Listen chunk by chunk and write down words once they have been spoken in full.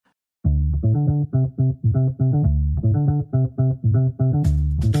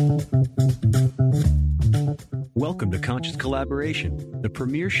Welcome to Conscious Collaboration, the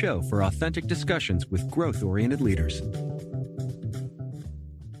premier show for authentic discussions with growth-oriented leaders.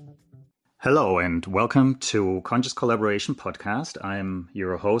 Hello and welcome to Conscious Collaboration Podcast. I'm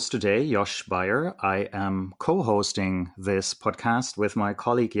your host today, Josh Beyer. I am co-hosting this podcast with my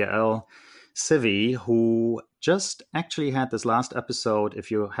colleague Yael Civi, who just actually had this last episode,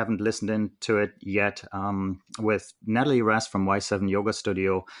 if you haven't listened into it yet, with Natalie Rest from Y7 Yoga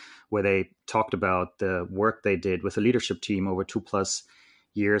Studio, where they talked about the work they did with the leadership team over 2+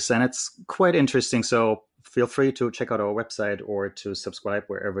 years. And it's quite interesting. So feel free to check out our website or to subscribe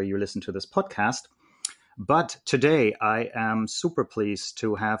wherever you listen to this podcast. But today I am super pleased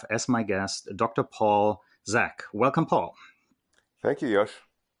to have as my guest Dr. Paul Zak. Welcome, Paul. Thank you, Josh.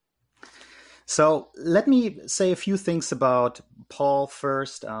 So let me say a few things about Paul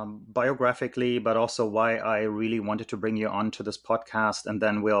first, biographically, but also why I really wanted to bring you on to this podcast. And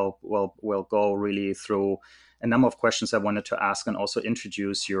then we'll go really through a number of questions I wanted to ask and also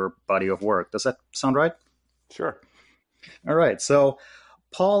introduce your body of work. Does that sound right? Sure. All right. So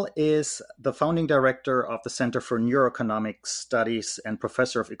Paul is the founding director of the Center for Neuroeconomic Studies and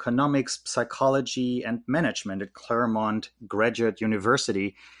professor of economics, psychology, and management at Claremont Graduate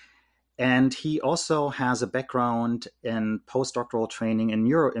University. And he also has a background in postdoctoral training in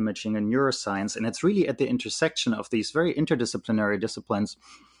neuroimaging and neuroscience. And it's really at the intersection of these very interdisciplinary disciplines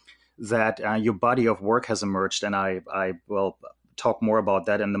that your body of work has emerged. And I will talk more about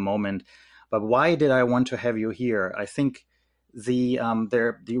that in a moment. But why did I want to have you here? I think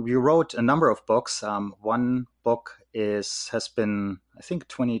you wrote a number of books. One book has been, I think,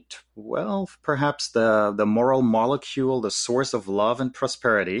 2012, perhaps, the Moral Molecule, the Source of Love and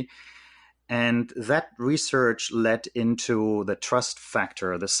Prosperity. And that research led into the trust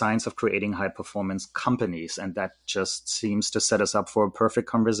factor, the science of creating high-performance companies. And that just seems to set us up for a perfect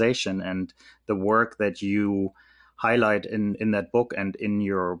conversation. And the work that you highlight in that book and in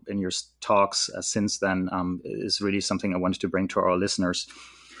your talks since then is really something I wanted to bring to our listeners.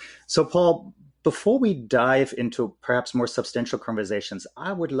 So, Paul, before we dive into perhaps more substantial conversations,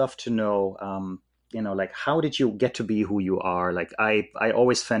 I would love to know, how did you get to be who you are? Like I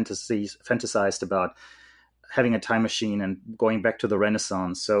always fantasized about having a time machine and going back to the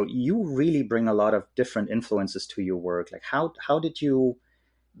Renaissance. So you really bring a lot of different influences to your work. Like how did you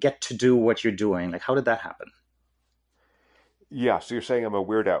get to do what you're doing? Like how did that happen? Yeah, so you're saying I'm a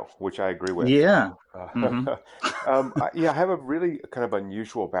weirdo, which I agree with. Yeah. I have a really kind of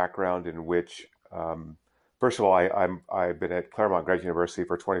unusual background in which, first of all, I've been at Claremont Graduate University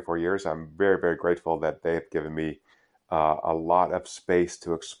for 24 years. I'm very, very grateful that they have given me a lot of space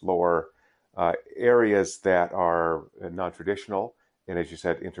to explore areas that are non-traditional and, as you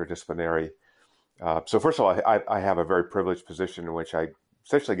said, interdisciplinary. So first of all, I have a very privileged position in which I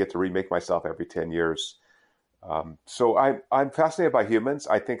essentially get to remake myself every 10 years. So I'm fascinated by humans.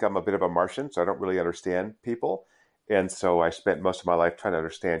 I think I'm a bit of a Martian, so I don't really understand people. And so I spent most of my life trying to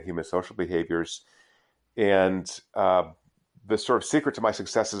understand human social behaviors. And the sort of secret to my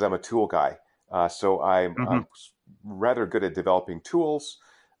success is I'm a tool guy. So I'm rather good at developing tools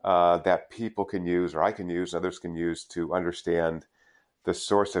that people can use, or I can use, others can use to understand the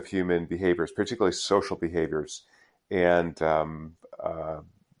source of human behaviors, particularly social behaviors. And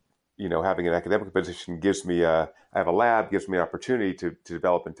having an academic position I have a lab, gives me an opportunity to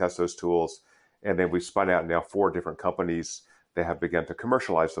develop and test those tools. And then we've spun out now 4 different companies that have begun to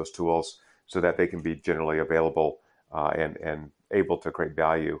commercialize those tools so that they can be generally available and able to create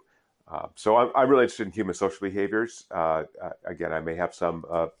value. So I'm really interested in human social behaviors. Again, I may have some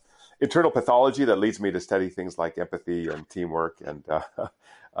internal pathology that leads me to study things like empathy and teamwork and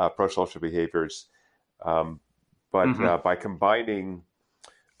pro-social behaviors. But by combining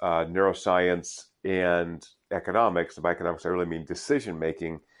neuroscience and economics, and by economics I really mean decision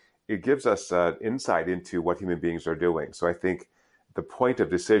making, it gives us insight into what human beings are doing. So I think the point of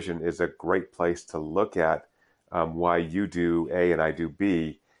decision is a great place to look at why you do A and I do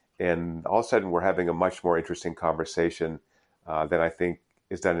B. And all of a sudden we're having a much more interesting conversation than I think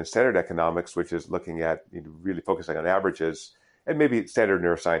is done in standard economics, which is looking at really focusing on averages, and maybe standard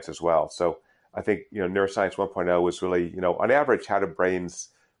neuroscience as well. So I think neuroscience 1.0 is really on average how do brains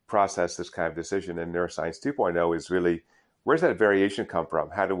process this kind of decision, and neuroscience 2.0 is really where's that variation come from?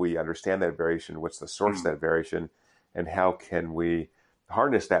 How do we understand that variation? What's the source of that variation? And how can we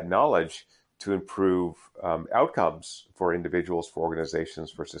harness that knowledge to improve outcomes for individuals, for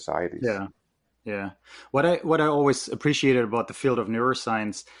organizations, for societies? Yeah. What I always appreciated about the field of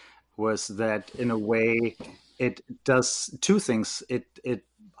neuroscience was that in a way it does 2 things. It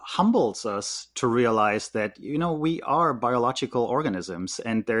humbles us to realize that, we are biological organisms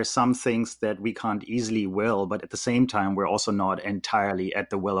and there are some things that we can't easily will, but at the same time, we're also not entirely at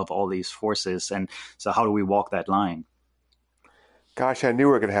the will of all these forces. And so how do we walk that line? Gosh, I knew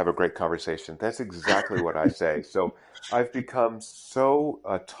we were going to have a great conversation. That's exactly what I say. So I've become so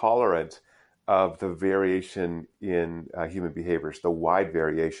tolerant of the variation in human behaviors, the wide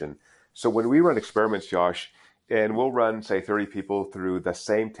variation. So when we run experiments, Josh, and we'll run, say, 30 people through the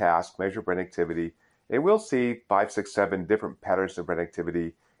same task, measure brain activity, and we'll see 5, 6, 7 different patterns of brain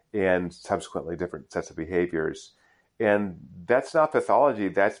activity and subsequently different sets of behaviors. And that's not pathology,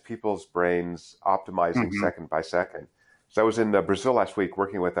 that's people's brains optimizing Hmm. second by second. So I was in Brazil last week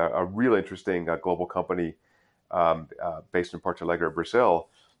working with a real interesting global company based in Porto Alegre, Brazil.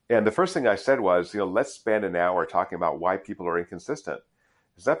 And the first thing I said was, let's spend an hour talking about why people are inconsistent.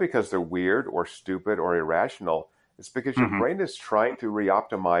 It's not because they're weird or stupid or irrational. It's because your Hmm. brain is trying to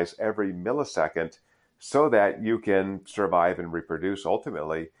re-optimize every millisecond so that you can survive and reproduce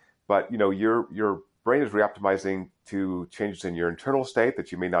ultimately. But your brain is re-optimizing to changes in your internal state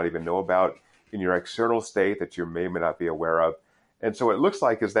that you may not even know about, in your external state that you may or may not be aware of. And so what it looks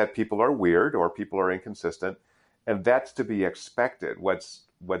like is that people are weird or people are inconsistent, and that's to be expected. What's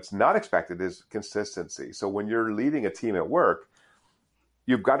not expected is consistency. So when you're leading a team at work,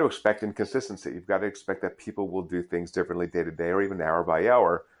 you've got to expect inconsistency. You've got to expect that people will do things differently day to day or even hour by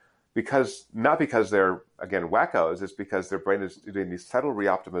hour, because not because they're, again, wackos, it's because their brain is doing these subtle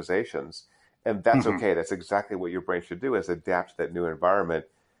reoptimizations. And that's Hmm. okay. That's exactly what your brain should do, is adapt to that new environment.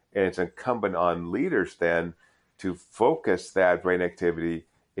 And it's incumbent on leaders then to focus that brain activity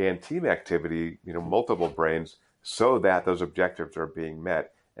and team activity, multiple brains, so that those objectives are being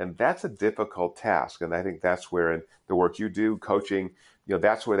met. And that's a difficult task. And I think that's where, in the work you do, coaching,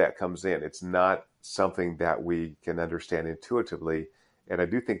 that's where that comes in. It's not something that we can understand intuitively. And I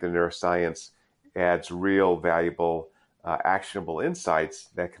do think the neuroscience adds real valuable, actionable insights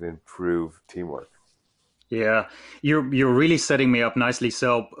that can improve teamwork. Yeah, you're really setting me up nicely.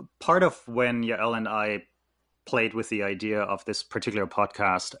 So part of when Yael and I played with the idea of this particular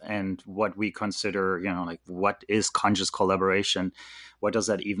podcast and what we consider, like what is conscious collaboration? What does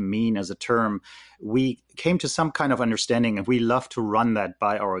that even mean as a term? We came to some kind of understanding, and we love to run that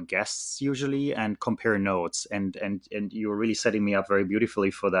by our guests usually and compare notes. And you're really setting me up very beautifully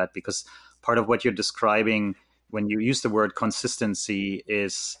for that, because part of what you're describing when you use the word consistency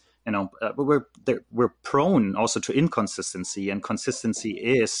is, we're prone also to inconsistency, and consistency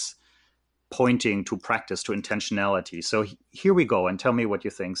is pointing to practice, to intentionality. So here we go, and tell me what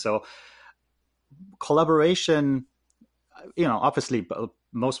you think. So collaboration, obviously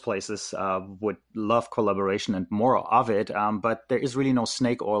most places would love collaboration and more of it, but there is really no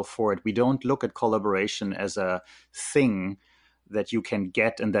snake oil for it. We don't look at collaboration as a thing that you can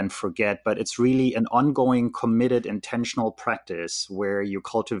get and then forget, but it's really an ongoing, committed, intentional practice where you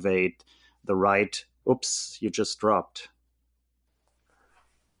cultivate the right. Oops, you just dropped.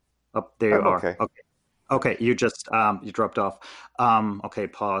 Up there you I'm are. okay. Okay. Okay, you dropped off. Okay,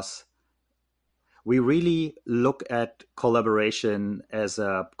 pause. We really look at collaboration as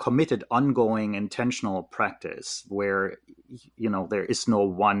a committed, ongoing, intentional practice where there is no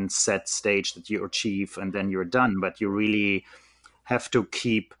one set stage that you achieve and then you're done, but you really have to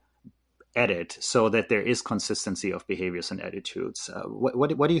keep at it so that there is consistency of behaviors and attitudes.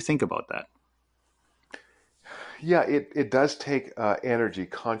 What do you think about that? Yeah, it does take energy,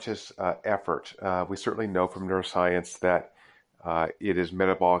 conscious effort. We certainly know from neuroscience that it is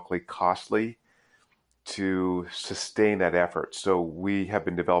metabolically costly to sustain that effort. So we have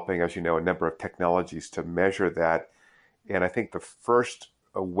been developing, as you know, a number of technologies to measure that. And I think the first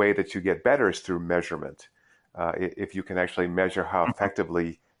way that you get better is through measurement. If you can actually measure how Mhm.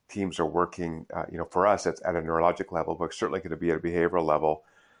 effectively teams are working, for us, it's at a neurologic level, but certainly going to be at a behavioral level.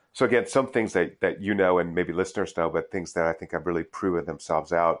 So again, some things that and maybe listeners know, but things that I think have really proven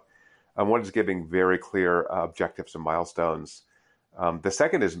themselves out. One is giving very clear objectives and milestones. The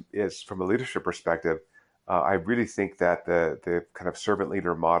second is from a leadership perspective. I really think that the kind of servant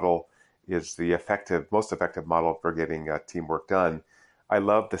leader model is the most effective model for getting teamwork done. I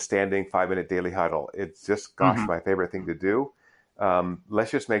love the standing 5 minute daily huddle. It's just, gosh, Mhm. my favorite thing to do.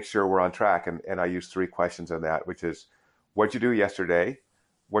 Let's just make sure we're on track. And I use 3 questions on that, which is, what'd you do yesterday?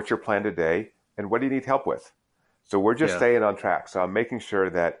 What's your plan today? And what do you need help with? So we're just Yeah. staying on track. So I'm making sure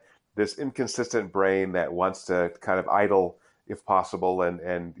that this inconsistent brain that wants to kind of idle if possible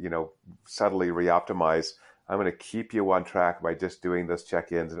and subtly re-optimize, I'm going to keep you on track by just doing those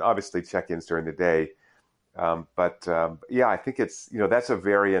check-ins, and obviously check-ins during the day. But yeah, I think it's that's a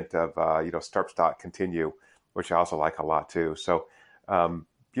variant of start, stop, continue, which I also like a lot too. So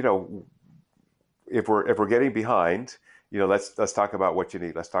you know, if we're getting behind, let's talk about what you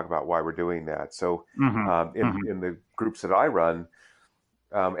need. Let's talk about why we're doing that. So Hmm. in the groups that I run,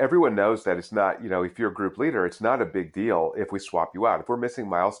 everyone knows that it's not, if you're a group leader, it's not a big deal if we swap you out. If we're missing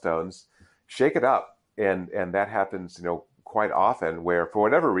milestones, shake it up. And that happens, quite often where for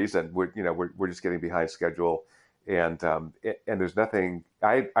whatever reason, we're just getting behind schedule. And there's nothing,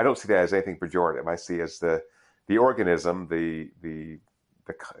 I don't see that as anything pejorative. I see as the organism, the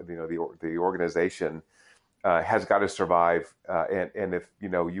organization has got to survive. And if,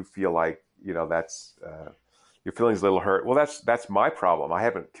 you feel like, that's, your feelings a little hurt. Well, that's my problem. I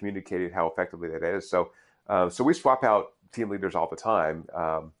haven't communicated how effectively that is. So we swap out team leaders all the time.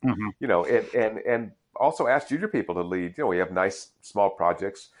 Hmm. And also ask junior people to lead. We have nice small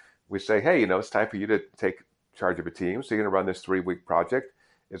projects. We say, hey, it's time for you to take charge of a team. So you're going to run this 3-week project.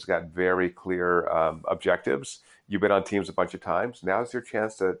 It's got very clear objectives. You've been on teams a bunch of times. Now's your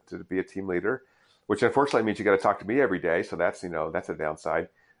chance to be a team leader, which unfortunately means you got to talk to me every day. So that's a downside.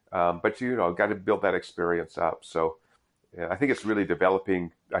 But got to build that experience up. So I think it's really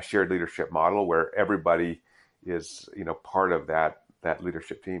developing a shared leadership model where everybody is part of that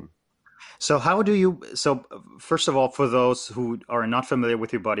leadership team. So first of all, for those who are not familiar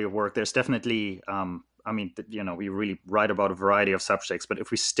with your body of work, there's definitely, we really write about a variety of subjects, but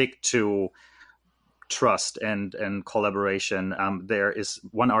if we stick to trust and collaboration, there is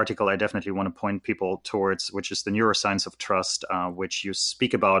one article I definitely want to point people towards, which is the Neuroscience of Trust, which you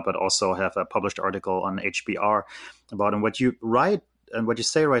speak about, but also have a published article on HBR about. And what you write and what you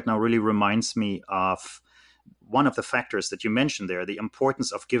say right now really reminds me of one of the factors that you mentioned there, the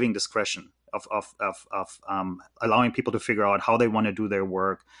importance of giving discretion, of allowing people to figure out how they want to do their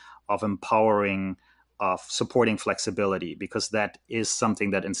work, of empowering, of supporting flexibility, because that is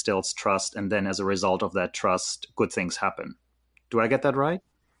something that instills trust. And then as a result of that trust, good things happen. Do I get that right?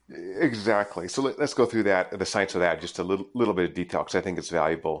 Exactly. So let's go through that, the science of that, just a little bit of detail, because I think it's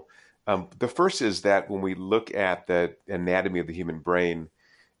valuable. The first is that when we look at the anatomy of the human brain,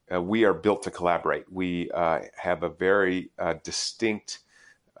 we are built to collaborate. We have a very distinct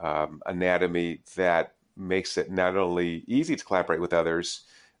anatomy that makes it not only easy to collaborate with others,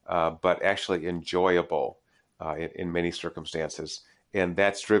 but actually enjoyable in many circumstances. And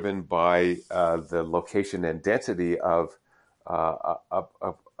that's driven by the location and density of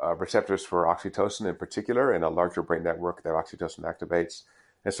receptors for oxytocin in particular, and a larger brain network that oxytocin activates.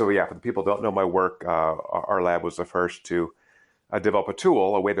 And so, for the people who don't know my work, our lab was the first to develop a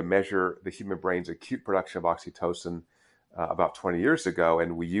tool, a way to measure the human brain's acute production of oxytocin about 20 years ago.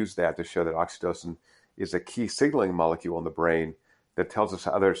 And we used that to show that oxytocin is a key signaling molecule in the brain that tells us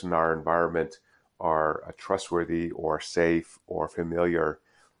others in our environment are trustworthy or safe or familiar.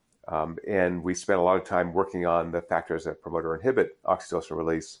 And we spent a lot of time working on the factors that promote or inhibit oxytocin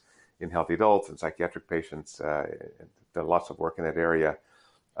release in healthy adults and psychiatric patients, and done lots of work in that area.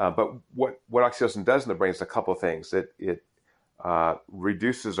 But what oxytocin does in the brain is a couple of things. It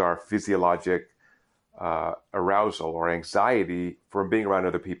reduces our physiologic arousal or anxiety from being around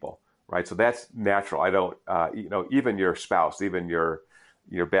other people, right? So that's natural. I don't, even your spouse, even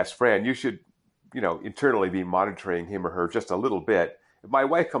your best friend, you should, internally be monitoring him or her just a little bit. If my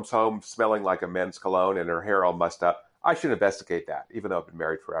wife comes home smelling like a men's cologne and her hair all mussed up, I should investigate that, even though I've been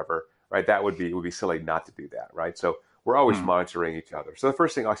married forever, right? It would be silly not to do that, right? So we're always monitoring each other. So the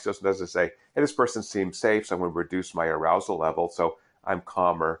first thing oxytocin does is say, hey, this person seems safe, so I'm going to reduce my arousal level, so I'm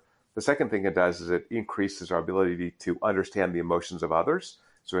calmer. The second thing it does is it increases our ability to understand the emotions of others,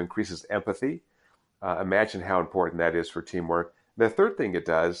 so it increases empathy. Imagine how important that is for teamwork. The third thing it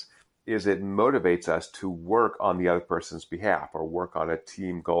does is it motivates us to work on the other person's behalf or work on a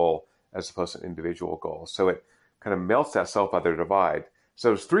team goal as opposed to an individual goal. So it kind of melts that self-other divide. So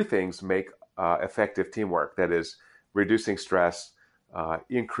those three things make effective teamwork. That is, reducing stress,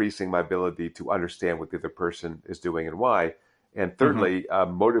 increasing my ability to understand what the other person is doing and why, and thirdly,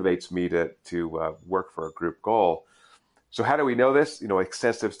 motivates me to work for a group goal. So how do we know this?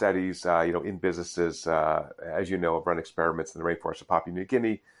 Extensive studies, in businesses, as you know, have run experiments in the rainforest of Papua New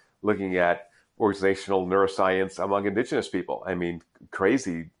Guinea, looking at organizational neuroscience among indigenous people. I mean,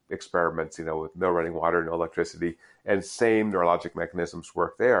 crazy experiments, with no running water, no electricity, and same neurologic mechanisms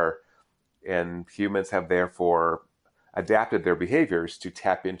work there. And humans have therefore adapted their behaviors to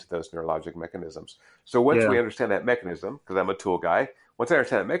tap into those neurologic mechanisms. So once we understand that mechanism, because I'm a tool guy, once I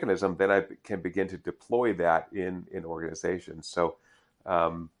understand that mechanism, then I can begin to deploy that in organizations. So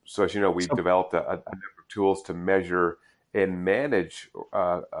as you know, we've developed a number of tools to measure and manage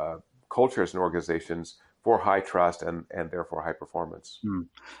cultures and organizations for high trust and therefore high performance.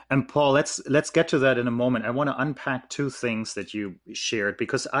 And Paul, let's get to that in a moment. I want to unpack two things that you shared,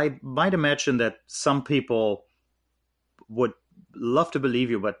 because I might imagine that some people would love to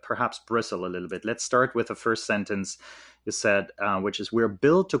believe you, but perhaps bristle a little bit. Let's start with the first sentence you said, which is, we're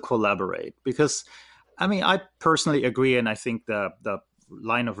built to collaborate. Because, I mean, I personally agree, and I think the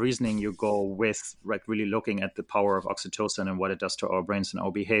line of reasoning you go with, like really looking at the power of oxytocin and what it does to our brains and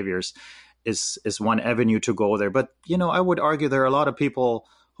our behaviors, is one avenue to go there. But, I would argue there are a lot of people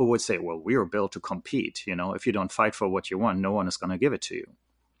who would say, well, we are built to compete. If you don't fight for what you want, no one is going to give it to you.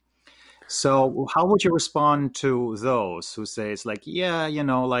 So how would you respond to those who say it's like, yeah,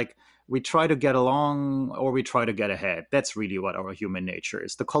 like we try to get along or we try to get ahead? That's really what our human nature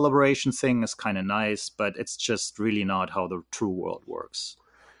is. The collaboration thing is kind of nice, but it's just really not how the true world works.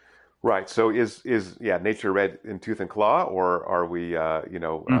 Right. So is nature red in tooth and claw, or are we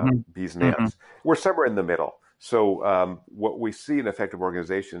bees and ants? We're somewhere in the middle. So what we see in effective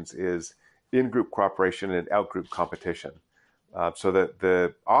organizations is in-group cooperation and out-group competition. So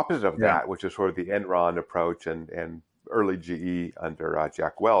the opposite of that, which is sort of the Enron approach and early GE under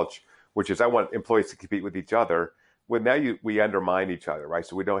Jack Welch, which is I want employees to compete with each other. Well, now we undermine each other, right?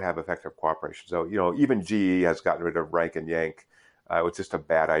 So we don't have effective cooperation. So even GE has gotten rid of rank and yank. It was just a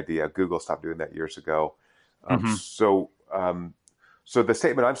bad idea. Google stopped doing that years ago. So the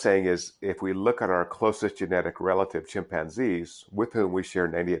statement I'm saying is, if we look at our closest genetic relative, chimpanzees, with whom we share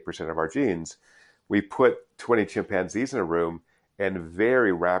 98% of our genes, we put 20 chimpanzees in a room, and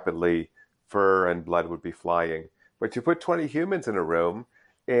very rapidly fur and blood would be flying. But you put 20 humans in a room,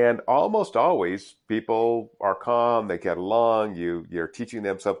 and almost always people are calm, they get along, you're teaching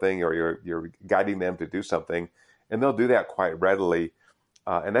them something, or you're guiding them to do something, and they'll do that quite readily.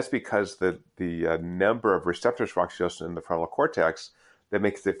 And that's because the number of receptors for oxytocin in the frontal cortex that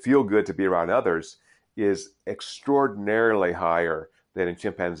makes it feel good to be around others is extraordinarily higher than in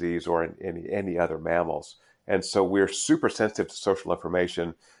chimpanzees or in any other mammals. And so we're super sensitive to social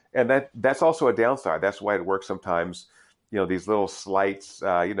information. And that's also a downside. That's why it works sometimes, these little slights,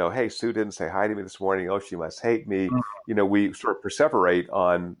 hey, Sue didn't say hi to me this morning. Oh, she must hate me. We sort of perseverate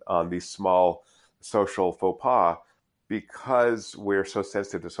on these small social faux pas because we're so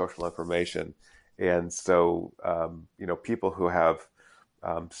sensitive to social information. And so, people who have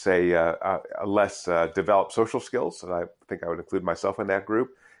less developed social skills, and I think I would include myself in that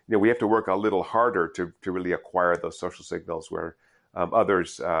group, we have to work a little harder to really acquire those social signals, where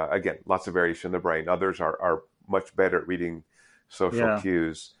others, again, lots of variation in the brain, others are much better at reading social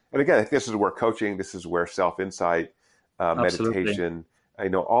cues. And again, I think this is where coaching, this is where self-insight, meditation,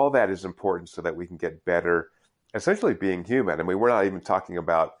 all that is important so that we can get better, essentially being human. I mean, we're not even talking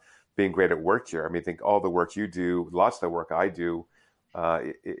about being great at work here. I mean, I think all the work you do, lots of the work I do,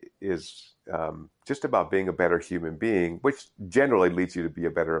 is just about being a better human being, which generally leads you to be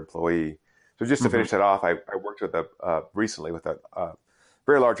a better employee. So just to finish that off, I worked with recently with a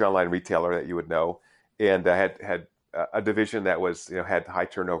very large online retailer that you would know, and I had a division that was had high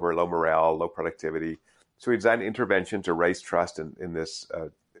turnover, low morale, low productivity. So we designed an intervention to raise trust in this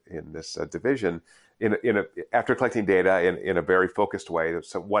division after collecting data in a very focused way.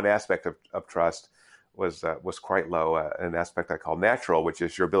 So one aspect of trust was quite low. An aspect I call natural, which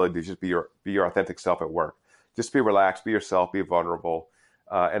is your ability to just be your authentic self at work. Just be relaxed, be yourself, be vulnerable,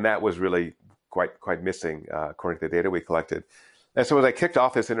 and that was really quite missing according to the data we collected. And so as I kicked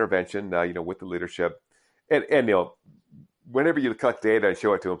off this intervention, with the leadership, and whenever you collect data and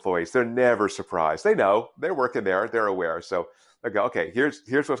show it to employees, they're never surprised. They know, they're working there, they're aware. So they go, okay, here's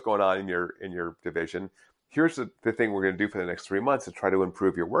what's going on in your division. Here's the thing we're going to do for the next 3 months to try to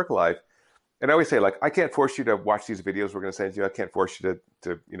improve your work life. And I always say, like, I can't force you to watch these videos we're going to send you. I can't force you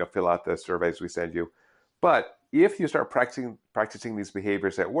to fill out the surveys we send you. But if you start practicing these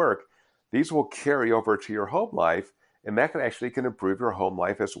behaviors at work, these will carry over to your home life, and that can improve your home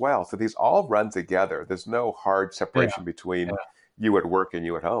life as well. So these all run together. There's no hard separation between you at work and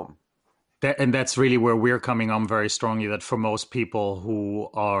you at home. And that's really where we're coming on very strongly, that for most people who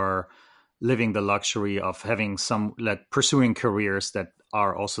are living the luxury of having pursuing careers that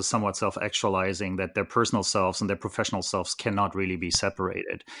are also somewhat self-actualizing, that their personal selves and their professional selves cannot really be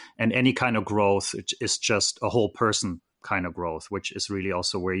separated. And any kind of growth is just a whole person kind of growth, which is really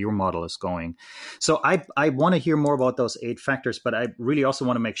also where your model is going. So I want to hear more about those 8 factors, but I really also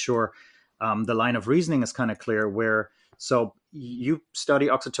want to make sure the line of reasoning is kind of clear so you study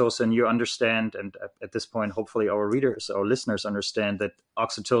oxytocin, you understand, and at this point, hopefully our readers or listeners understand that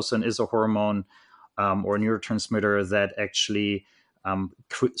oxytocin is a hormone or a neurotransmitter that actually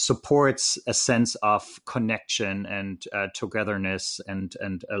supports a sense of connection and togetherness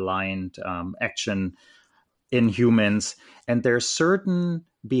and aligned action in humans. And there are certain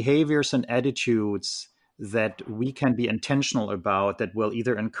behaviors and attitudes that we can be intentional about that will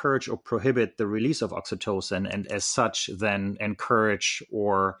either encourage or prohibit the release of oxytocin, and as such, then encourage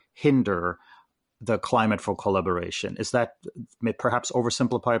or hinder the climate for collaboration. Is that perhaps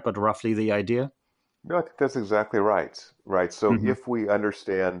oversimplified, but roughly the idea? No, I think that's exactly right. Right. So Mm-hmm. if we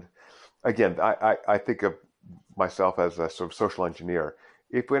understand, again, I think of myself as a sort of social engineer.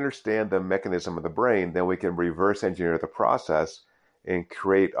 If we understand the mechanism of the brain, then we can reverse engineer the process and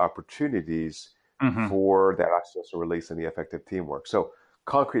create opportunities Mm-hmm. for that oxytocin release and the effective teamwork. So,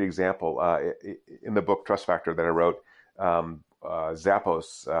 concrete example in the book Trust Factor that I wrote,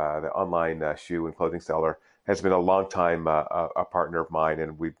 Zappos, the online shoe and clothing seller, has been a long time a partner of mine,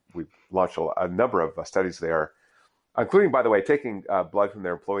 and we've launched a number of studies there, including, by the way, taking blood from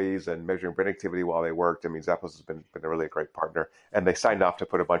their employees and measuring brain activity while they worked. I mean, Zappos has been a really great partner, and they signed off to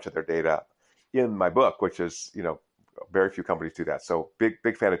put a bunch of their data in my book, which is, very few companies do that. So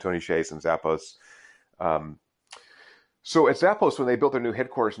big fan of Tony Hsieh's and Zappos. Um, so at Zappos, when they built their new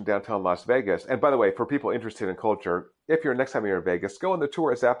headquarters in downtown Las Vegas, and by the way, for people interested in culture, if you're next time you're in Vegas, go on the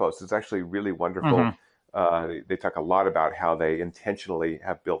tour at Zappos. It's actually really wonderful. Mm-hmm. They talk a lot about how they intentionally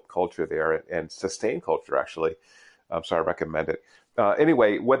have built culture there and sustained culture, actually. So I recommend it.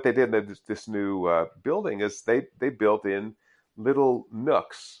 Anyway, what they did in this new building is they built in little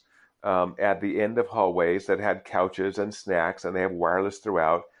nooks at the end of hallways that had couches and snacks, and they have wireless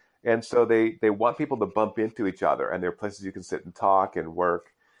throughout. And so they want people to bump into each other, and there are places you can sit and talk and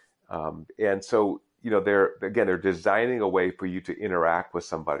work. And so, they're designing a way for you to interact with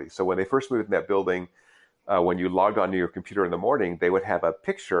somebody. So when they first moved in that building, when you logged onto your computer in the morning, they would have a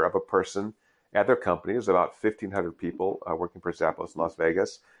picture of a person at their company. There's about 1,500 people working for Zappos in Las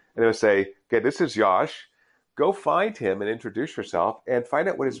Vegas. And they would say, okay, this is Josh. Go find him and introduce yourself and find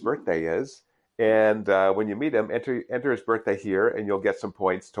out what his birthday is. And when you meet him, enter his birthday here, and you'll get some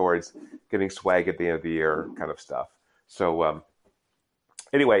points towards getting swag at the end of the year, kind of stuff. So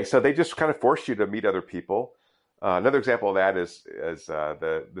anyway, so they just kind of force you to meet other people. Another example of that is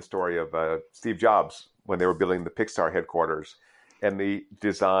the story of Steve Jobs when they were building the Pixar headquarters, and the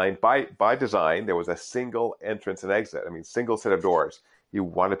design by design there was a single entrance and exit. I mean, single set of doors. You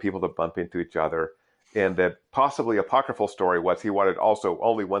wanted people to bump into each other. And the possibly apocryphal story was he wanted also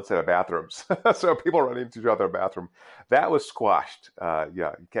only one set of bathrooms. So people run into each other in the bathroom. That was squashed. You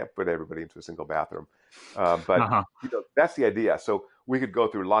can't put everybody into a single bathroom. But Uh-huh. that's the idea. So we could go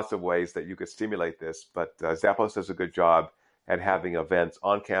through lots of ways that you could stimulate this. But Zappos does a good job at having events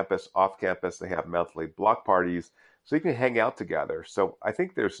on campus, off campus. They have monthly block parties. So you can hang out together. So I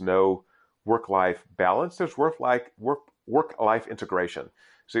think there's no work-life balance. There's work-life integration.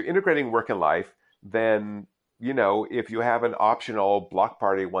 So integrating work and life, then, if you have an optional block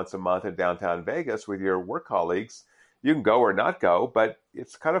party once a month in downtown Vegas with your work colleagues, you can go or not go, but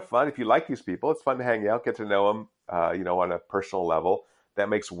it's kind of fun. If you like these people, it's fun to hang out, get to know them, on a personal level. That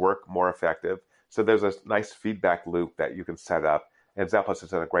makes work more effective. So there's a nice feedback loop that you can set up. And Zappos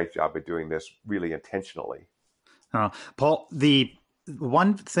has done a great job of doing this really intentionally. Paul, the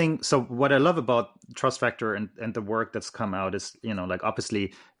one thing, so what I love about Trust Factor and the work that's come out is, like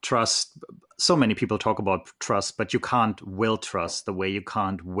obviously trust, so many people talk about trust, but you can't will trust the way you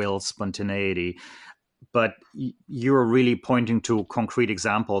can't will spontaneity. But you're really pointing to concrete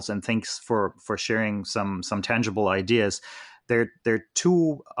examples, and thanks for sharing some tangible ideas. There are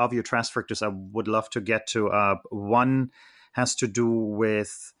two of your trust factors I would love to get to. One has to do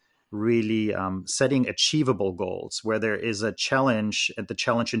with really setting achievable goals where there is a challenge and the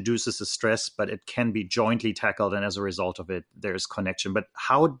challenge induces a stress, but it can be jointly tackled. And as a result of it, there's connection. But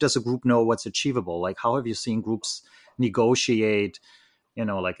how does a group know what's achievable? Like, how have you seen groups negotiate,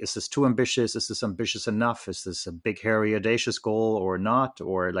 like, is this too ambitious? Is this ambitious enough? Is this a big, hairy, audacious goal or not?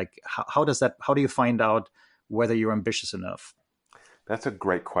 Or like, how do you find out whether you're ambitious enough? That's a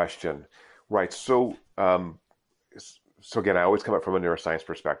great question. Right. So again, I always come up from a neuroscience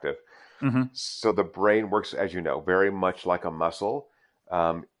perspective. Mm-hmm. So the brain works, as you know, very much like a muscle.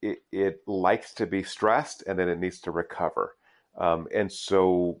 It likes to be stressed, and then it needs to recover. And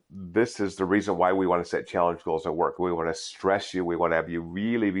so this is the reason why we want to set challenge goals at work. We want to stress you. We want to have you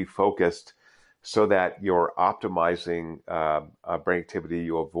really be focused so that you're optimizing brain activity.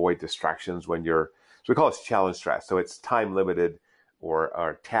 You avoid distractions so we call it challenge stress. So it's time limited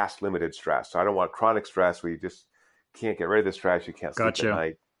or task limited stress. So I don't want chronic stress where you just can't get rid of the stress. You can't sleep Gotcha. at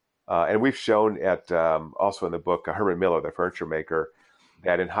night. And we've shown also in the book, Herman Miller, the furniture maker,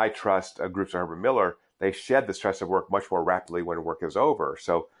 that in high trust groups of Herman Miller, they shed the stress of work much more rapidly when work is over.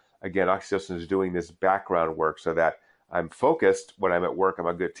 So again, oxytocin is doing this background work so that I'm focused when I'm at work. I'm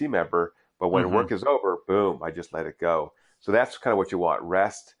a good team member, But when Mm-hmm. work is over, boom, I just let it go. So that's kind of what you want: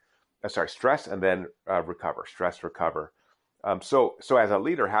 stress, and then recover. Stress, recover. So as a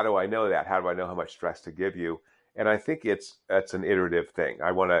leader, how do I know that? How do I know how much stress to give you? And I think it's an iterative thing.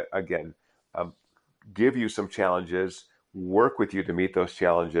 I want to again um, give you some challenges, work with you to meet those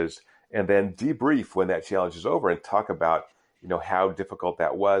challenges, and then debrief when that challenge is over and talk about how difficult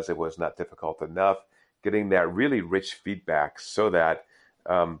that was. It was not difficult enough. Getting that really rich feedback so that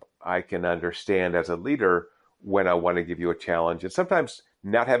I can understand as a leader when I want to give you a challenge. And sometimes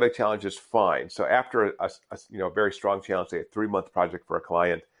not having a challenge is fine. So after a very strong challenge, say a 3-month project for a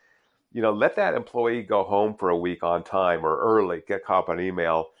client, let that employee go home for a week on time or early, get caught up on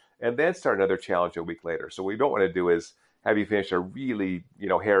email, and then start another challenge a week later. So what we don't want to do is have you finish a really,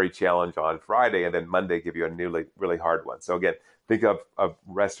 hairy challenge on Friday and then Monday give you a newly really hard one. So again, think of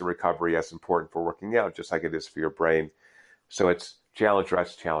rest and recovery as important for working out, just like it is for your brain. So it's challenge,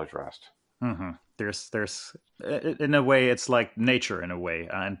 rest, challenge, rest. Mm-hmm. There's in a way, it's like nature in a way,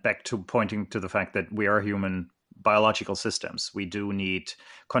 and back to pointing to the fact that we are human biological systems. We do need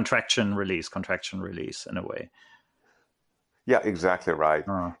contraction release in a way. Yeah, exactly right.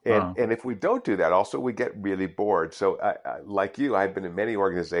 Uh, And uh, and if we don't do that, also we get really bored. So like you, I've been in many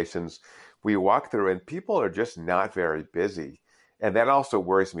organizations. We walk through and people are just not very busy, and that also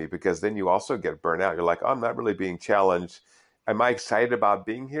worries me because then you also get burnt out. You're like, oh, I'm not really being challenged. Am I excited about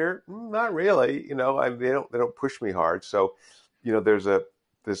being here? Not really. They don't push me hard. So,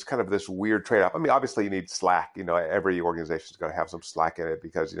 there's kind of this weird trade-off. I mean, obviously you need slack. Every organization is going to have some slack in it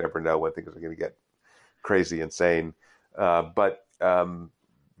because you never know when things are going to get crazy, insane. But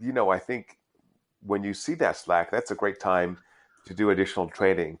I think when you see that slack, that's a great time to do additional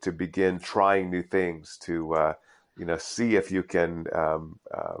training, to begin trying new things, to see if you can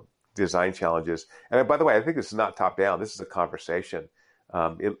design challenges. And by the way, I think this is not top down. This is a conversation.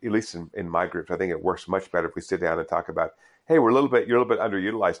 At least in my groups, I think it works much better if we sit down and talk about, hey, you're a little bit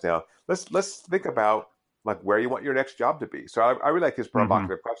underutilized now. Let's think about like where you want your next job to be. So I really like these mm-hmm,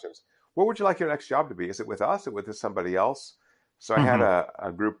 provocative questions. What would you like your next job to be? Is it with us or with somebody else? So I had mm-hmm,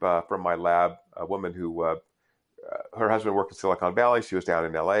 a group from my lab, a woman who her husband worked in Silicon Valley. She was down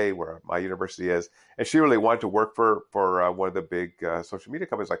in LA where my university is, and she really wanted to work for one of the big social media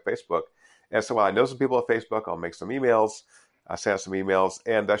companies like Facebook. And so, I know some people at Facebook. I'll make some emails, send out some emails,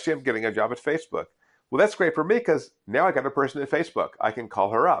 and she ended up getting a job at Facebook. Well, that's great for me because now I got a person at Facebook. I can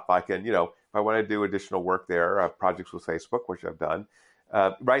call her up. I can, if I want to do additional work there, projects with Facebook, which I've done,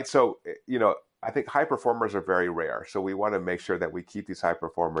 right? So, I think high performers are very rare. So we want to make sure that we keep these high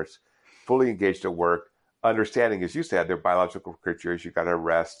performers fully engaged at work, understanding, as you said, they're biological creatures. You got to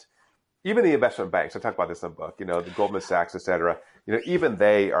rest. Even the investment banks, I talk about this in the book, the Goldman Sachs, et cetera, even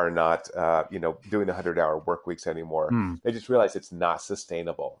they are not, doing the 100-hour work weeks anymore. mm. They just realize it's not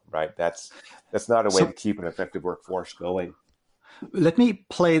sustainable, right? That's not a way to So keep an effective workforce going. let me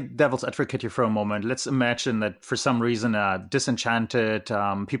play devil's advocate here for a moment. Let's imagine that for some reason a disenchanted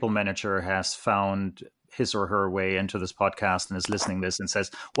people manager has found his or her way into this podcast and is listening to this and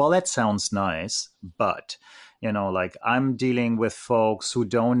says, well, that sounds nice, but like I'm dealing with folks who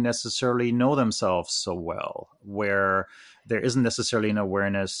don't necessarily know themselves so well, where there isn't necessarily an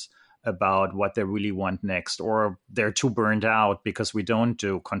awareness about what they really want next, or they're too burned out because we don't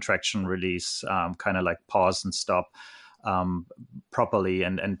do contraction release, kind of like pause and stop um, properly,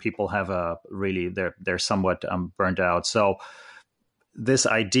 and people have a really they're somewhat burned out. So this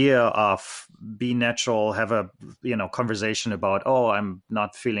idea of be natural, have a conversation about, oh, I'm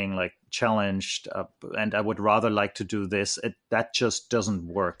not feeling like challenged, and I would rather like to do this. That just doesn't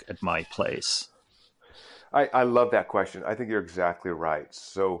work at my place. I love that question. I think you're exactly right.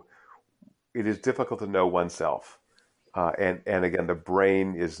 So it is difficult to know oneself. And again, the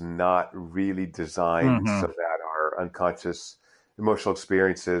brain is not really designed so Mm-hmm. that our unconscious emotional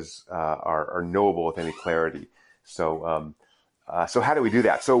experiences are knowable with any clarity. So how do we do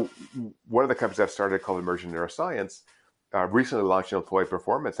that? So one of the companies I've started called Immersion Neuroscience recently launched an employee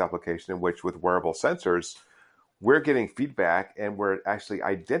performance application in which, with wearable sensors, we're getting feedback and we're actually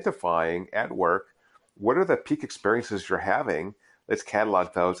identifying at work what are the peak experiences you're having. Let's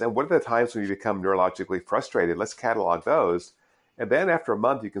catalog those. And what are the times when you become neurologically frustrated? Let's catalog those. And then after a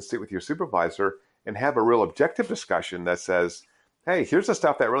month, you can sit with your supervisor and have a real objective discussion that says, hey, here's the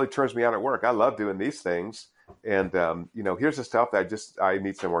stuff that really turns me on at work. I love doing these things. And, here's the stuff that I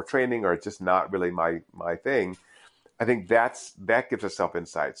need some more training, or it's just not really my thing. I think that gives us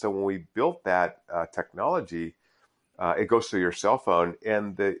self-insight. So when we built that technology, it goes through your cell phone,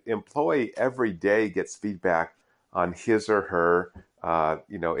 and the employee every day gets feedback on his or her,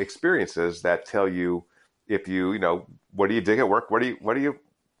 experiences that tell you if what do you dig at work? What do you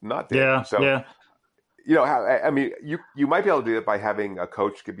not there. Yeah, So, yeah. I mean, you might be able to do it by having a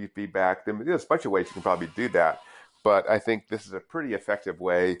coach give you feedback. There's a bunch of ways you can probably do that, but I think this is a pretty effective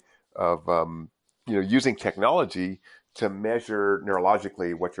way of using technology to measure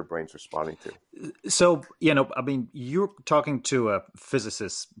neurologically what your brain's responding to. So, I mean, you're talking to a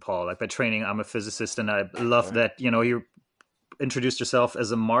physicist, Paul. Like by training, I'm a physicist, and I love that, you introduced yourself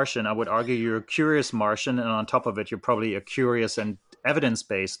as a Martian. I would argue you're a curious Martian, and on top of it, you're probably a curious and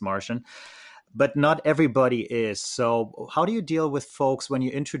evidence-based Martian. But not everybody is. So how do you deal with folks when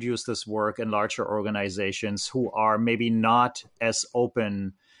you introduce this work in larger organizations who are maybe not as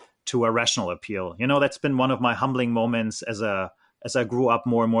open to a rational appeal? That's been one of my humbling moments as I grew up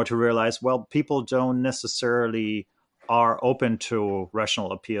more and more to realize, well, people don't necessarily are open to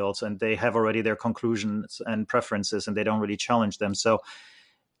rational appeals, and they have already their conclusions and preferences, and they don't really challenge them. So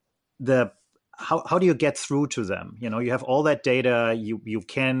how do you get through to them? You have all that data, you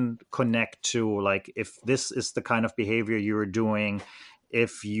can connect to, like, if this is the kind of behavior you're doing,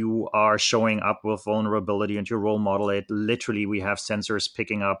 if you are showing up with vulnerability and you role model it, literally we have sensors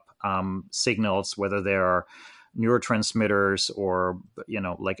picking up signals, whether they are neurotransmitters or,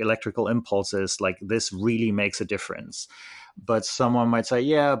 like electrical impulses, like this really makes a difference. But someone might say,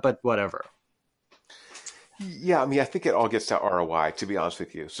 yeah, but whatever. Yeah, I mean, I think it all gets to ROI, to be honest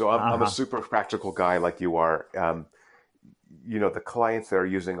with you. So I'm a super practical guy like you are. The clients that are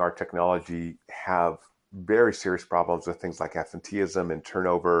using our technology have very serious problems with things like absenteeism and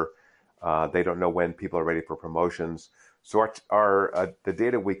turnover. They don't know when people are ready for promotions. So the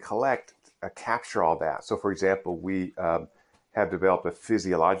data we collect capture all that. So, for example, we have developed a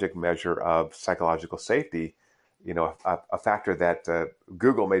physiologic measure of psychological safety, a factor that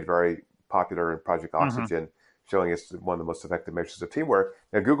Google made very popular in Project Oxygen, showing it's one of the most effective measures of teamwork.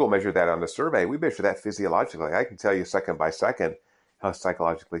 Now, Google measured that on the survey. We measure that physiologically. I can tell you second by second how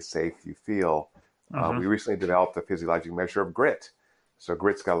psychologically safe you feel. We recently developed a physiologic measure of grit. So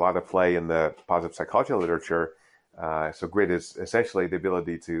grit's got a lot of play in the positive psychology literature. So grit is essentially the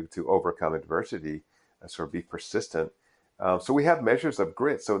ability to overcome adversity, sort of be persistent. So we have measures of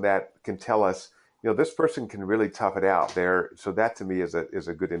grit, so that can tell us, this person can really tough it out there. So that to me is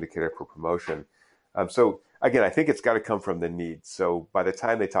a good indicator for promotion. So again, I think it's got to come from the needs. So by the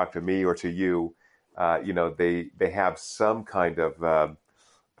time they talk to me or to you, they have some kind of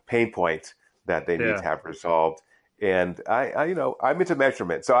pain point that they need to have resolved. And I'm into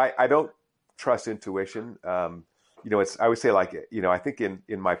measurement, so I don't trust intuition. I would say, like, I think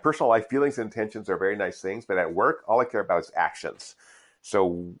in my personal life, feelings and intentions are very nice things, but at work, all I care about is actions.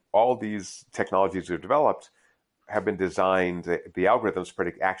 So all these technologies we've developed have been designed, the algorithms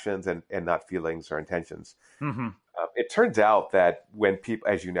predict actions and not feelings or intentions. It turns out that when people,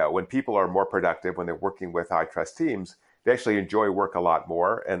 as you know, when people are more productive, when they're working with high trust teams, they actually enjoy work a lot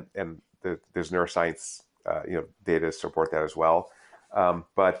more. And there's neuroscience, data to support that as well.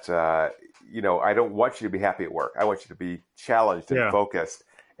 But I don't want you to be happy at work. I want you to be challenged and focused,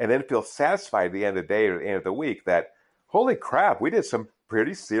 and then feel satisfied at the end of the day or the end of the week that, holy crap, we did some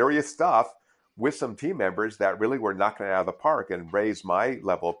pretty serious stuff with some team members that really were knocking it out of the park and raised my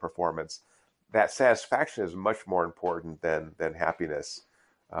level of performance. That satisfaction is much more important than happiness.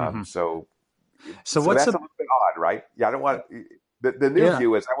 So what's that's a little bit odd, right? Yeah, I don't want the new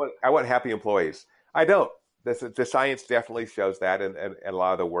view is I want happy employees. I don't. The science definitely shows that, and a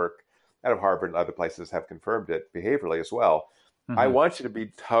lot of the work out of Harvard and other places have confirmed it behaviorally as well. I want you to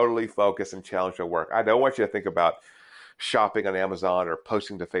be totally focused and challenged at work. I don't want you to think about shopping on Amazon or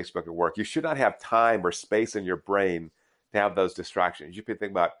posting to Facebook at work. You should not have time or space in your brain to have those distractions. You should be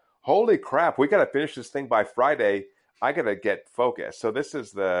thinking about, holy crap, we got to finish this thing by Friday. I got to get focused. So this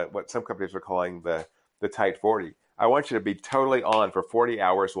is what some companies are calling the tight 40. I want you to be totally on for 40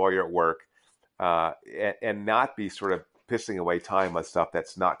 hours while you're at work, and not be sort of pissing away time on stuff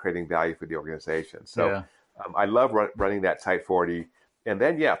that's not creating value for the organization. So I love running that tight 40. And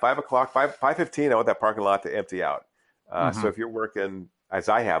then, 5:15, I want that parking lot to empty out. So if you're working, as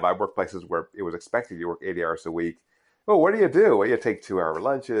I work places where it was expected you work 80 hours a week. Well, what do? Well, you take 2-hour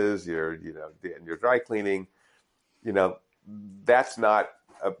lunches, you're dry cleaning. That's not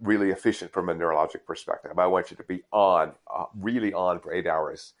really efficient from a neurologic perspective. I want you to be on, really on for 8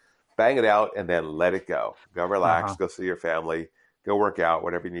 hours. Bang it out and then let it go. Go relax, go see your family, go work out,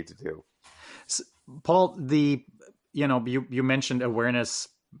 whatever you need to do. So, Paul, you mentioned awareness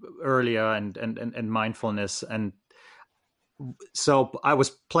earlier and mindfulness, and so I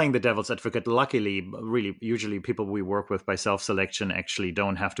was playing the devil's advocate. Luckily, really, usually people we work with by self-selection actually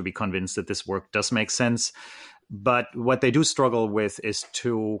don't have to be convinced that this work does make sense. But what they do struggle with is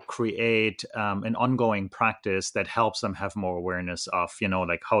to create an ongoing practice that helps them have more awareness of,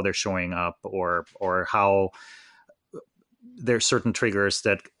 like how they're showing up, or how there's certain triggers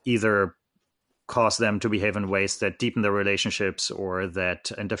that either cause them to behave in ways that deepen their relationships or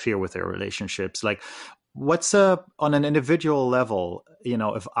that interfere with their relationships. Like, what's on an individual level,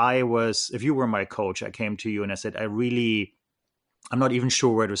 if you were my coach, I came to you and I said, I'm not even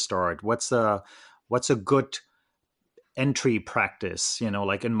sure where to start. What's a good entry practice?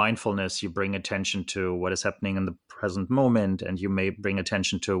 Like in mindfulness, you bring attention to what is happening in the present moment, and you may bring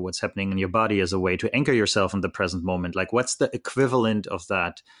attention to what's happening in your body as a way to anchor yourself in the present moment. Like, what's the equivalent of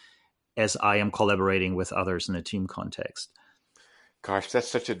that as I am collaborating with others in a team context? Gosh, that's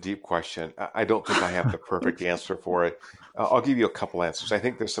such a deep question. I don't think I have the perfect answer for it. I'll give you a couple answers. I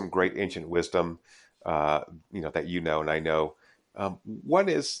think there's some great ancient wisdom, that and I know. One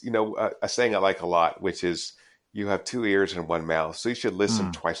is, a saying I like a lot, which is, you have two ears and one mouth, so you should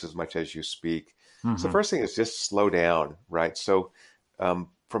listen twice as much as you speak. Mm-hmm. So the first thing is just slow down, right? So from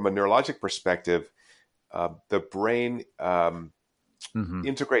a neurologic perspective, the brain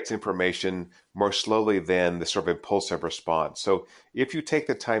integrates information more slowly than the sort of impulsive response. So if you take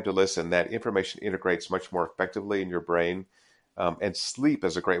the time to listen, that information integrates much more effectively in your brain. And sleep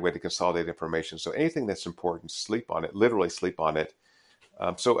is a great way to consolidate information. So anything that's important, sleep on it, literally sleep on it.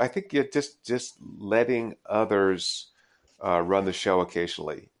 So I think just letting others run the show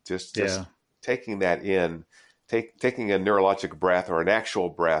occasionally, just taking that in, taking a neurologic breath or an actual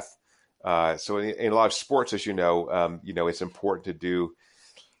breath. So in a lot of sports, as you know, it's important to do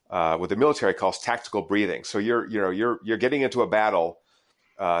what the military calls tactical breathing. So you're getting into a battle.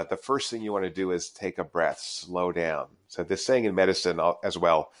 The first thing you want to do is take a breath, slow down. So this saying in medicine as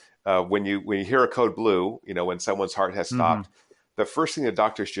well, when you hear a code blue, when someone's heart has stopped, the first thing the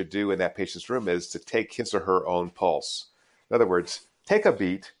doctor should do in that patient's room is to take his or her own pulse. In other words, take a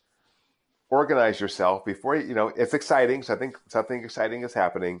beat, organize yourself before it's exciting. So I think something exciting is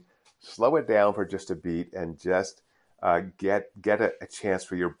happening. Slow it down for just a beat and just get a chance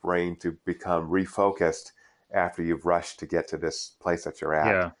for your brain to become refocused after you've rushed to get to this place that you're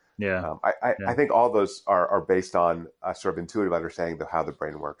at. Yeah. I think all those are based on a sort of intuitive understanding of how the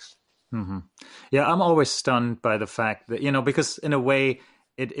brain works. Mm-hmm. Yeah, I'm always stunned by the fact that, because in a way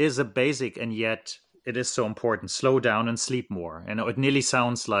it is a basic, and yet it is so important. Slow down and sleep more. It nearly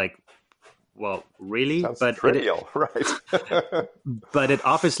sounds like, well, really? Sounds trivial, right? But it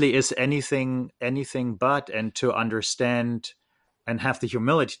obviously is anything but. And to understand and have the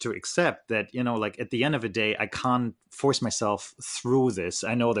humility to accept that, like at the end of the day, I can't force myself through this.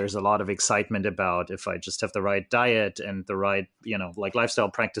 I know there's a lot of excitement about if I just have the right diet and the right, like lifestyle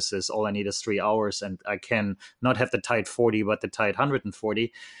practices, all I need is 3 hours and I can not have the tight 40, but the tight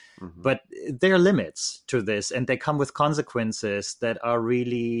 140. Mm-hmm. But there are limits to this, and they come with consequences that are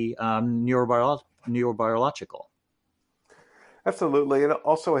really neurobiological. Absolutely. And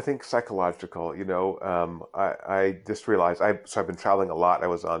also I think psychological, I just realized I've been traveling a lot. I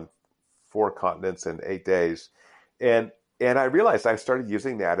was on 4 continents in 8 days. And I realized I started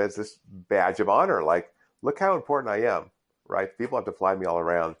using that as this badge of honor. Like, look how important I am, right? People have to fly me all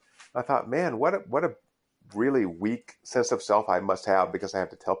around. I thought, man, what a really weak sense of self I must have because I have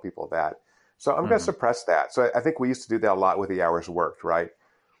to tell people that. So I'm going to suppress that. So I think we used to do that a lot with the hours worked, right?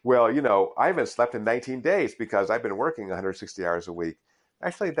 Well, I haven't slept in 19 days because I've been working 160 hours a week.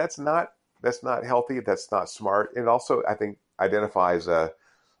 Actually, that's not healthy. That's not smart. It also, I think, identifies an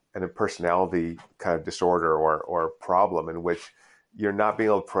personality kind of disorder or problem in which you're not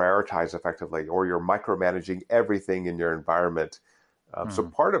being able to prioritize effectively, or you're micromanaging everything in your environment. So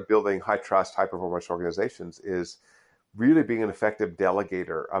part of building high trust, high performance organizations is really being an effective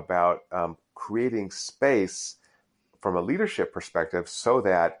delegator about creating space from a leadership perspective so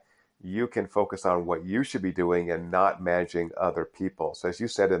that you can focus on what you should be doing and not managing other people. So as you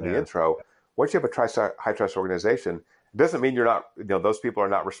said in the intro, once you have a high trust organization, it doesn't mean you're not, those people are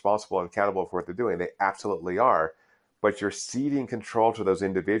not responsible and accountable for what they're doing. They absolutely are. But you're ceding control to those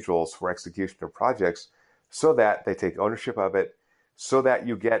individuals for execution of projects so that they take ownership of it, so that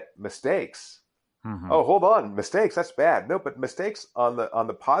you get mistakes. Mm-hmm. Oh, hold on, mistakes, that's bad. No, but mistakes on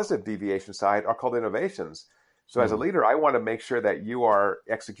the positive deviation side are called innovations. So as a leader, I want to make sure that you are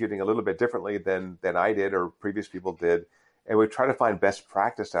executing a little bit differently than I did or previous people did. And we try to find best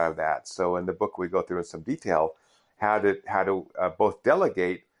practice out of that. So in the book, we go through in some detail how to both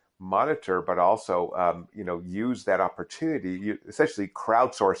delegate, monitor, but also use that opportunity, essentially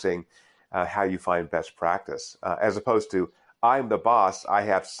crowdsourcing how you find best practice, as opposed to I'm the boss. I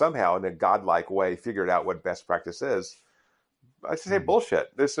have somehow in a godlike way figured out what best practice is. I should say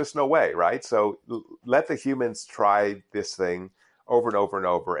bullshit. There's just no way, right? So let the humans try this thing over and over and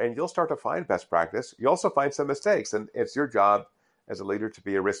over, and you'll start to find best practice. You also find some mistakes, and it's your job as a leader to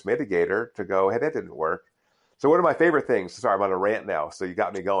be a risk mitigator to go, hey, that didn't work. So one of my favorite things, sorry, I'm on a rant now, so you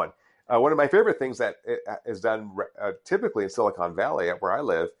got me going. One of my favorite things that is done typically in Silicon Valley, where I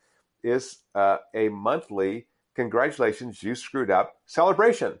live, is a monthly congratulations, you screwed up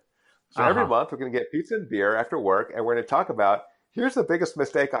celebration. So every month we're going to get pizza and beer after work, and we're going to talk about, here's the biggest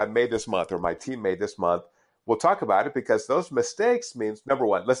mistake I made this month or my team made this month. We'll talk about it because those mistakes means, number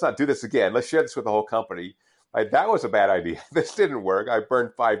one, let's not do this again. Let's share this with the whole company. That was a bad idea. This didn't work. I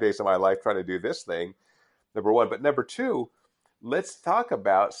burned 5 days of my life trying to do this thing, number one. But number two, let's talk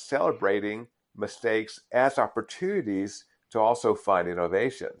about celebrating mistakes as opportunities to also find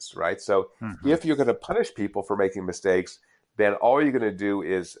innovations, right? So if you're going to punish people for making mistakes, then all you're going to do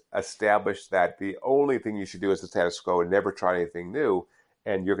is establish that the only thing you should do is the status quo and never try anything new.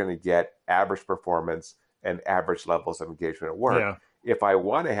 And you're going to get average performance and average levels of engagement at work. Yeah. If I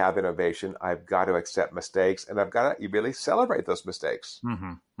want to have innovation, I've got to accept mistakes, and I've got to really celebrate those mistakes.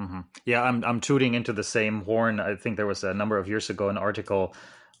 Yeah, I'm tooting into the same horn. I think there was a number of years ago an article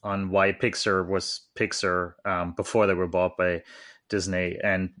on why Pixar was Pixar before they were bought by Disney,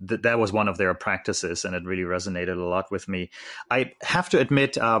 and that was one of their practices, and it really resonated a lot with me. I have to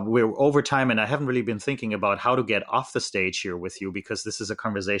admit, we're over time, and I haven't really been thinking about how to get off the stage here with you, because this is a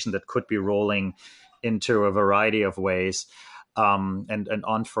conversation that could be rolling into a variety of ways. And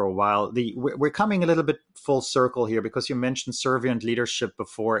on for a while. We're coming a little bit full circle here, because you mentioned servant leadership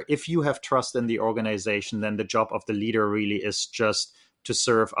before. If you have trust in the organization, then the job of the leader really is just to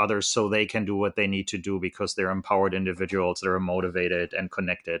serve others so they can do what they need to do, because they're empowered individuals, they're motivated and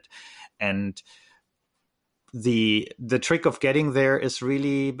connected. And the trick of getting there is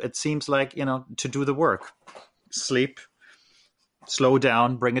really, it seems like, to do the work. Sleep, slow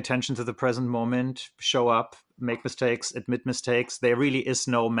down, bring attention to the present moment, show up, make mistakes, admit mistakes. There really is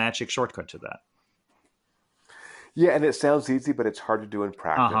no magic shortcut to that. Yeah, and it sounds easy, but it's hard to do in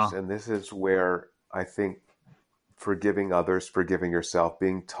practice. And this is where I think forgiving others, forgiving yourself,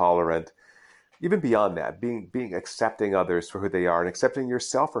 being tolerant, even beyond that, being accepting others for who they are and accepting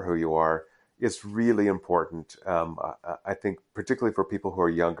yourself for who you are is really important. I think particularly for people who are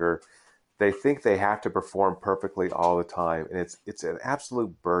younger, they think they have to perform perfectly all the time, and it's an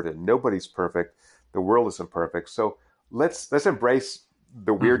absolute burden. Nobody's perfect. The world isn't perfect. So let's embrace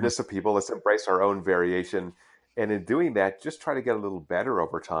the weirdness of people. Let's embrace our own variation. And in doing that, just try to get a little better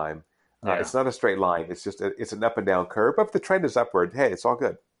over time. It's not a straight line. It's just it's an up and down curve. But if the trend is upward, hey, it's all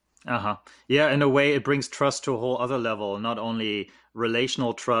good. Yeah, in a way, it brings trust to a whole other level, not only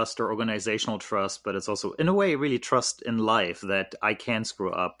relational trust or organizational trust, but it's also, in a way, really trust in life that I can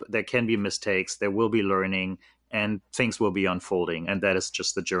screw up. There can be mistakes. There will be learning, and things will be unfolding. And that is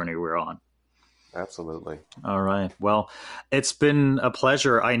just the journey we're on. Absolutely. All right. Well, it's been a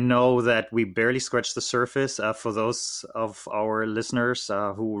pleasure. I know that we barely scratched the surface. For those of our listeners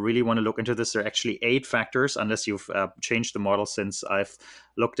who really want to look into this, there are actually 8 factors, unless you've changed the model since I've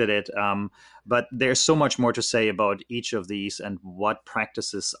looked at it. But there's so much more to say about each of these and what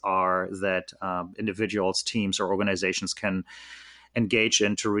practices are that individuals, teams, or organizations can engage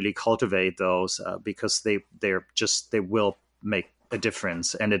in to really cultivate those, because they will make a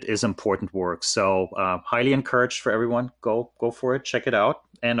difference, and it is important work. So highly encouraged for everyone. Go for it. Check it out.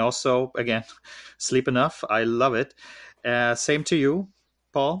 And also, again, sleep enough. I love it. Same to you,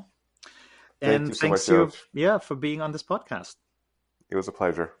 Paul. And thanks to you, for being on this podcast. It was a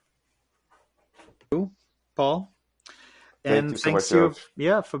pleasure. Paul. And thanks to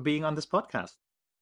you, for being on this podcast.